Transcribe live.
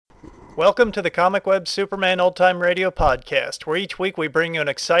Welcome to the Comic Web Superman Old Time Radio podcast, where each week we bring you an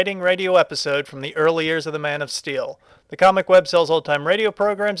exciting radio episode from the early years of the Man of Steel. The Comic Web sells old-time radio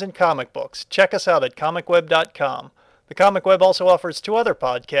programs and comic books. Check us out at comicweb.com. The Comic Web also offers two other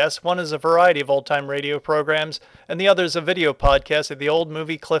podcasts. One is a variety of old-time radio programs, and the other is a video podcast of the old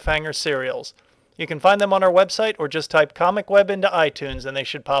movie cliffhanger serials. You can find them on our website or just type Comic Web into iTunes and they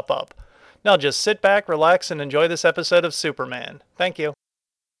should pop up. Now just sit back, relax, and enjoy this episode of Superman. Thank you.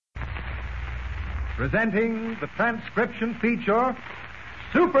 Presenting the transcription feature,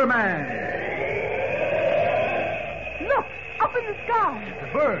 Superman. Look, up in the sky. It's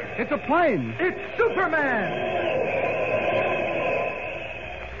a bird. It's a plane. It's Superman.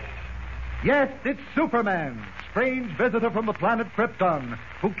 Yes, it's Superman, strange visitor from the planet Krypton,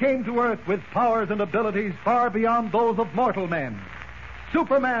 who came to Earth with powers and abilities far beyond those of mortal men.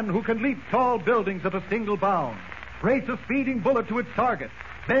 Superman who can leap tall buildings at a single bound, race a speeding bullet to its target,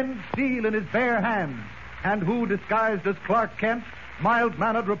 bend steel in his bare hands, and who, disguised as Clark Kent,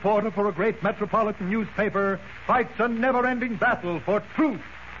 mild-mannered reporter for a great metropolitan newspaper, fights a never-ending battle for truth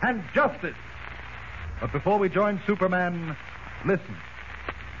and justice. But before we join Superman, listen.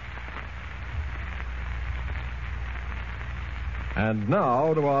 And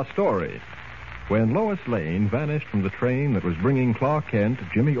now to our story. When Lois Lane vanished from the train that was bringing Clark Kent,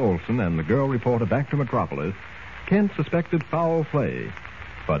 Jimmy Olsen, and the girl reporter back to Metropolis, Kent suspected foul play.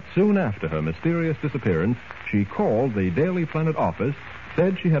 But soon after her mysterious disappearance, she called the Daily Planet office,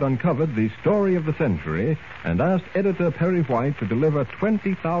 said she had uncovered the story of the century, and asked editor Perry White to deliver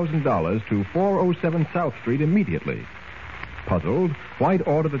 $20,000 to 407 South Street immediately. Puzzled, White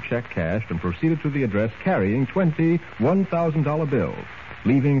ordered a check cashed and proceeded to the address carrying 20 $1,000 bills,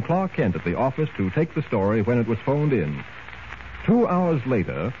 leaving Clark Kent at the office to take the story when it was phoned in. 2 hours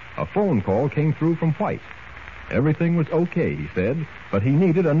later, a phone call came through from White. Everything was okay, he said, but he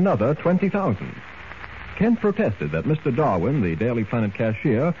needed another $20,000. Kent protested that Mr. Darwin, the Daily Planet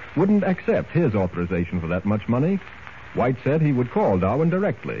cashier, wouldn't accept his authorization for that much money. White said he would call Darwin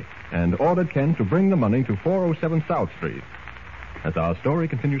directly and ordered Kent to bring the money to 407 South Street. As our story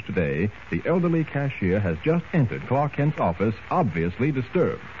continues today, the elderly cashier has just entered Clark Kent's office, obviously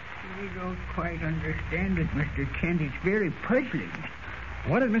disturbed. I don't quite understand it, Mr. Kent. It's very puzzling.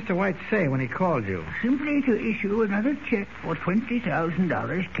 What did Mr. White say when he called you? Simply to issue another check for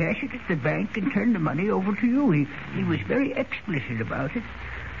 $20,000, cash it at the bank, and turn the money over to you. He was very explicit about it.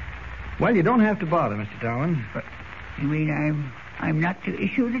 Well, you don't have to bother, Mr. Darwin. But you mean I'm not to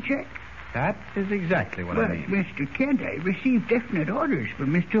issue the check? That is exactly what I mean. Mr. Kent, I received definite orders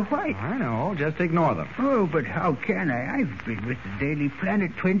from Mr. White. I know. Just ignore them. Oh, but how can I? I've been with the Daily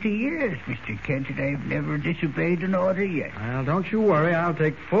Planet 20 years, Mr. Kent, and I've never disobeyed an order yet. Well, don't you worry. I'll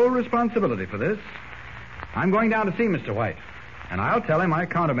take full responsibility for this. I'm going down to see Mr. White, and I'll tell him I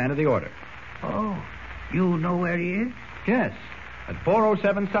countermanded the order. Oh, you know where he is? Yes, at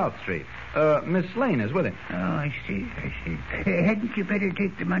 407 South Street. Miss Lane is with him. Oh, I see. Hadn't you better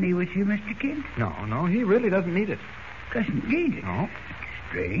take the money with you, Mr. Kent? No, he really doesn't need it. Doesn't need it? No.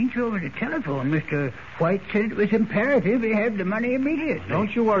 Strange. Over the telephone, Mr. White said it was imperative he have the money immediately.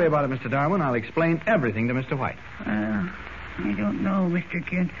 Don't you worry about it, Mr. Darwin. I'll explain everything to Mr. White. I don't know, Mr.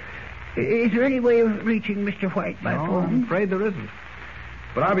 Kent. Is there any way of reaching Mr. White by phone? I'm afraid there isn't.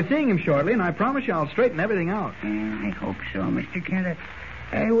 But I'll be seeing him shortly, and I promise you I'll straighten everything out. I hope so, Mr. Kent.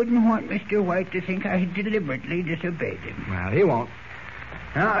 I wouldn't want Mr. White to think I had deliberately disobeyed him. Well, he won't.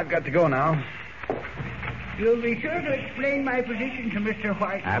 Now, I've got to go now. You'll be sure to explain my position to Mr.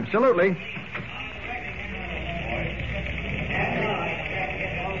 White. Absolutely.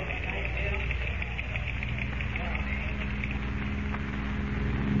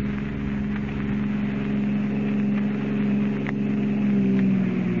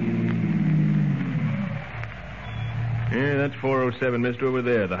 Yeah, that's 407, mister, over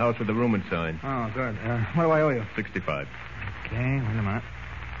there, the house with the rooming sign. Oh, good. What do I owe you? 65. Okay, wait a minute.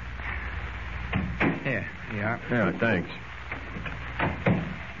 Here, you are. Yeah, thanks.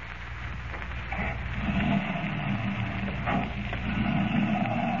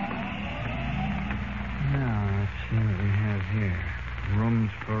 Now, let's see what we have here.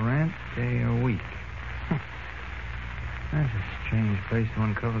 Rooms for rent, day a week. That's a strange place to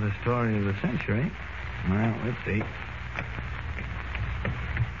uncover the story of the century. Well, let's see.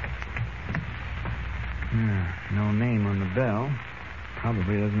 No name on the bell.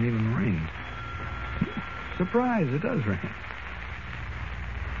 Probably doesn't even ring. Surprise, it does ring.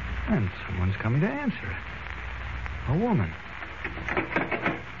 And someone's coming to answer it. A woman.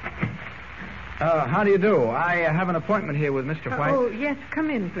 How do you do? I have an appointment here with Mr. White. Oh, yes, come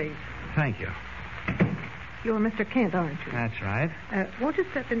in, please. Thank you. You're Mr. Kent, aren't you? That's right. Won't you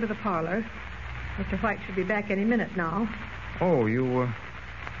step into the parlor? Mr. White should be back any minute now. Oh, you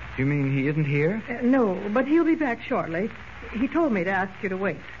mean he isn't here? No, but he'll be back shortly. He told me to ask you to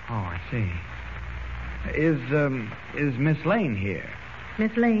wait. Oh, I see. Is Miss Lane here?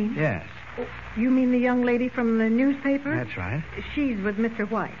 Miss Lane? Yes. Oh, you mean the young lady from the newspaper? That's right. She's with Mr.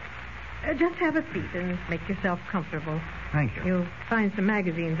 White. Just have a seat and make yourself comfortable. Thank you. You'll find some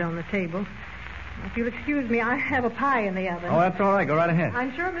magazines on the table. If you'll excuse me, I have a pie in the oven. Oh, that's all right. Go right ahead.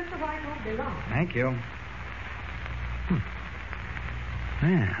 I'm sure Mr. White won't be long. Thank you.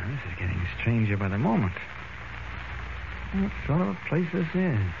 Yeah, this is getting stranger by the moment. What sort of a place this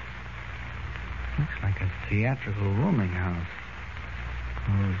is? Looks like a theatrical rooming house.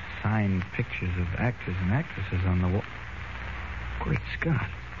 Those signed pictures of actors and actresses on the wall. Great Scott.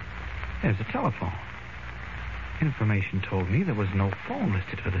 There's a telephone. Information told me there was no phone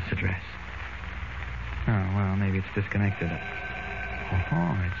listed for this address. Oh, well, maybe it's disconnected.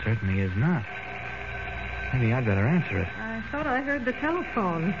 Oh, it certainly is not. Maybe I'd better answer it. I thought I heard the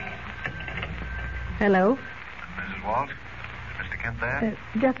telephone. Hello? Mrs. Walt? Is Mr. Kent there?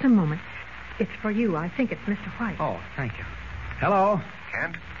 Just a moment. It's for you. I think it's Mr. White. Oh, thank you. Hello?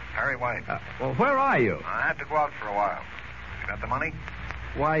 Kent? Harry White. Well, where are you? I had to go out for a while. You got the money?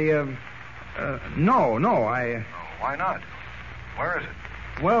 Why, no, Oh, why not? Where is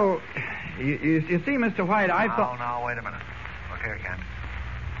it? Well, you see, Mr. White, I thought... No, wait a minute. Look here, Kent.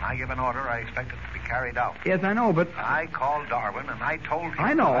 When I give an order, I expect it to be carried out. Yes, I know, but... I called Darwin, and I told him...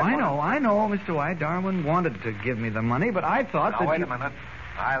 I know, Mr. White. Darwin wanted to give me the money, but I thought that Now, wait you... a minute.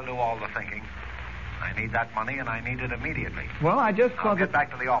 I'll do all the thinking. I need that money, and I need it immediately. Well, I just I'll thought get that...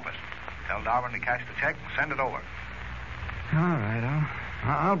 back to the office. Tell Darwin to cash the check and send it over. All right,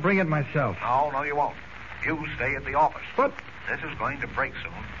 I'll bring it myself. No, you won't. You stay at the office. But, This is going to break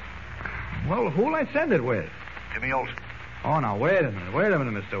soon. well, who'll I send it with? Jimmy Olsen. Oh, now, wait a minute,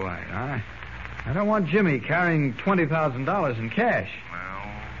 Mr. White. I don't want Jimmy carrying $20,000 in cash.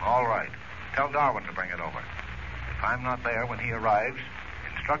 Well, all right. Tell Darwin to bring it over. If I'm not there when he arrives,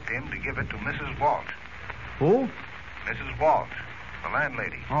 instruct him to give it to Mrs. Walt. Who? Mrs. Walt, the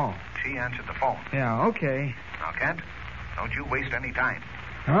landlady. Oh. She answered the phone. Yeah, okay. Now, Kent, don't you waste any time.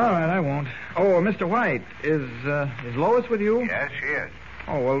 All right, I won't. Oh, Mr. White, is Lois with you? Yes, she is.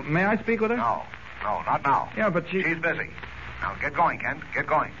 Oh, well, may I speak with her? No, not now. Yeah, but she... She's busy. Now, get going, Kent. Get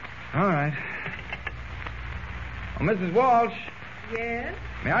going. All right. Oh, Mrs. Walsh, Yes?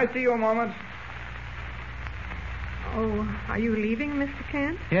 may I see you a moment? Oh, are you leaving, Mr.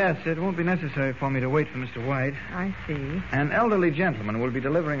 Kent? Yes, it won't be necessary for me to wait for Mr. White. I see. An elderly gentleman will be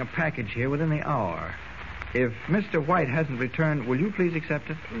delivering a package here within the hour. If Mr. White hasn't returned, will you please accept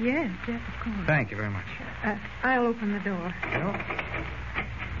it? Yes, of course. Thank you very much. I'll open the door.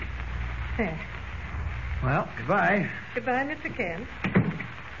 There. Well, goodbye. Goodbye, Mr. Kent.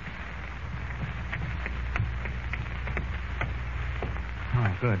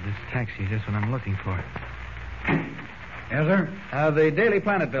 Oh, good. This taxi's just what I'm looking for. Yes, sir? The Daily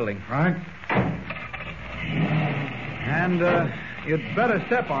Planet building. Right. And, you'd better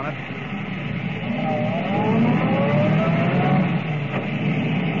step on it.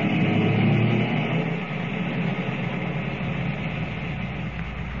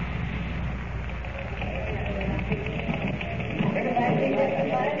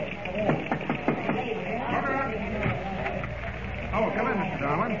 Oh, come in, Mr.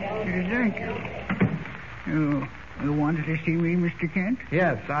 Darwin. Thank you. You wanted to see me, Mr. Kent?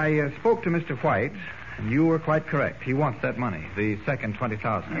 Yes, I spoke to Mr. White, and you were quite correct. He wants that money, the second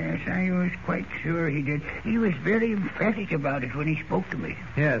 $20,000. Yes, I was quite sure he did. He was very emphatic about it when he spoke to me.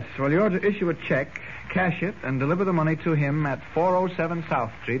 Yes, well, you're to issue a check, cash it, and deliver the money to him at 407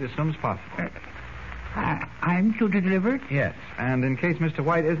 South Street as soon as possible. I'm to deliver it? Yes, and in case Mr.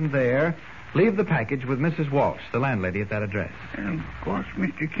 White isn't there, leave the package with Mrs. Walsh, the landlady at that address. Of course,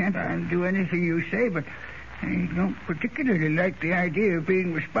 Mr. Kent, I'll do anything you say, but I don't particularly like the idea of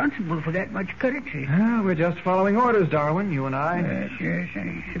being responsible for that much currency. Well, we're just following orders, Darwin, you and I. Yes,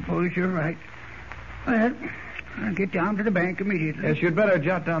 I suppose you're right. Well, I'll get down to the bank immediately. Yes, you'd better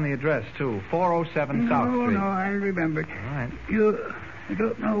jot down the address, too. 407 South Street. No, I'll remember it. All right. You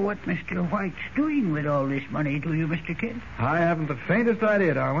don't know what Mr. White's doing with all this money, do you, Mr. Kent? I haven't the faintest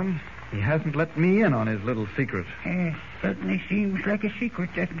idea, Darwin. He hasn't let me in on his little secret. Certainly seems like a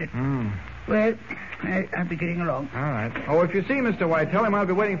secret, doesn't it? Well, I'll be getting along. All right. Oh, if you see Mr. White, tell him I'll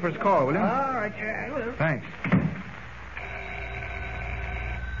be waiting for his call, will you? All right, sir, I will. Thanks.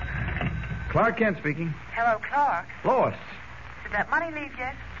 Clark Kent speaking. Hello, Clark. Lois. Did that money leave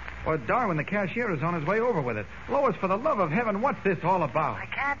yet? Or Darwin, the cashier, is on his way over with it. Lois, for the love of heaven, what's this all about? I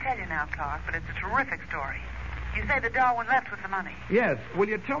can't tell you now, Clark, but it's a terrific story. You say that Darwin left with the money. Yes. Will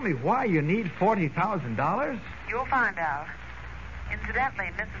you tell me why you need $40,000? You'll find out. Incidentally,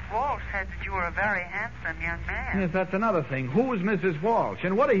 Mrs. Walsh said that you were a very handsome young man. Yes, that's another thing. Who is Mrs. Walsh?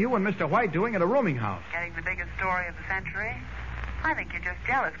 And what are you and Mr. White doing at a rooming house? Getting the biggest story of the century? I think you're just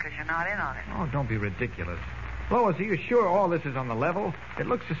jealous because you're not in on it. Oh, don't be ridiculous. Lois, are you sure all this is on the level? It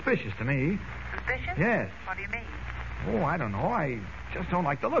looks suspicious to me. Suspicious? Yes. What do you mean? Oh, I don't know. I just don't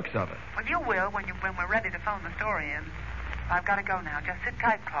like the looks of it. Well, you will when we're ready to phone the story in. I've got to go now. Just sit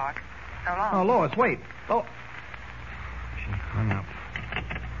tight, Clark. So long. Oh, Lois, wait. Oh. She hung up.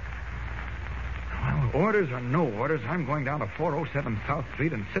 Well, orders or no orders, I'm going down to 407 South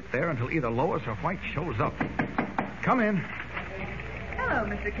Street and sit there until either Lois or White shows up. Come in. Hello,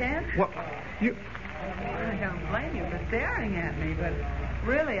 Mr. Kent. What? You... I don't blame you for staring at me, but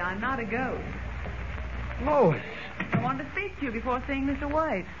really, I'm not a ghost. Lois. I wanted to speak to you before seeing Mr.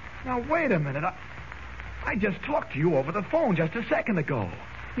 White. Now, wait a minute. I just talked to you over the phone just a second ago.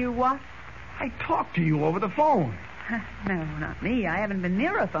 You what? I talked to you over the phone. No, not me. I haven't been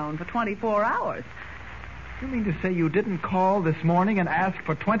near a phone for 24 hours. You mean to say you didn't call this morning and ask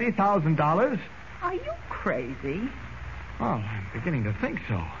for $20,000? Are you crazy? Well, I'm beginning to think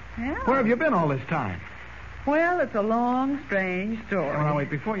so. Yeah. Where have you been all this time? Well, it's a long, strange story. Oh, now, wait,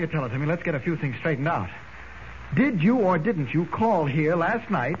 before you tell it to me, let's get a few things straightened out. Did you or didn't you call here last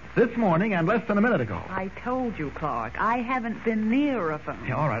night, this morning, and less than a minute ago? I told you, Clark. I haven't been near a phone.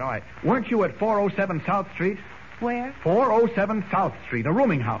 Yeah, all right. Weren't you at 407 South Street? Where? 407 South Street, a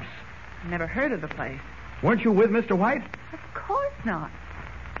rooming house. Never heard of the place. Weren't you with Mr. White? Of course not.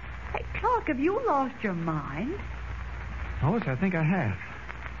 Hey, Clark, have you lost your mind? Lois, I think I have.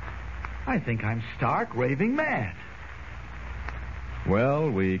 I think I'm stark raving mad. Well,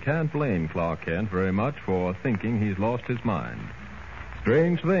 we can't blame Clark Kent very much for thinking he's lost his mind.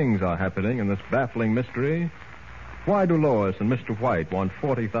 Strange things are happening in this baffling mystery. Why do Lois and Mr. White want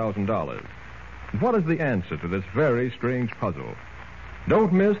 $40,000? And what is the answer to this very strange puzzle?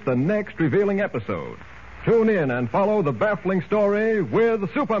 Don't miss the next revealing episode. Tune in and follow the baffling story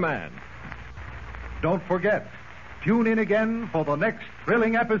with Superman. Don't forget, tune in again for the next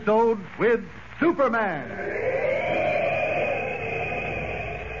thrilling episode with Superman.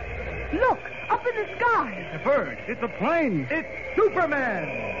 Look, up in the sky. It's a bird. It's a plane. It's Superman.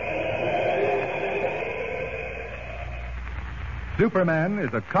 Superman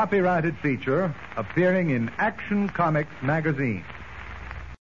is a copyrighted feature appearing in Action Comics magazine.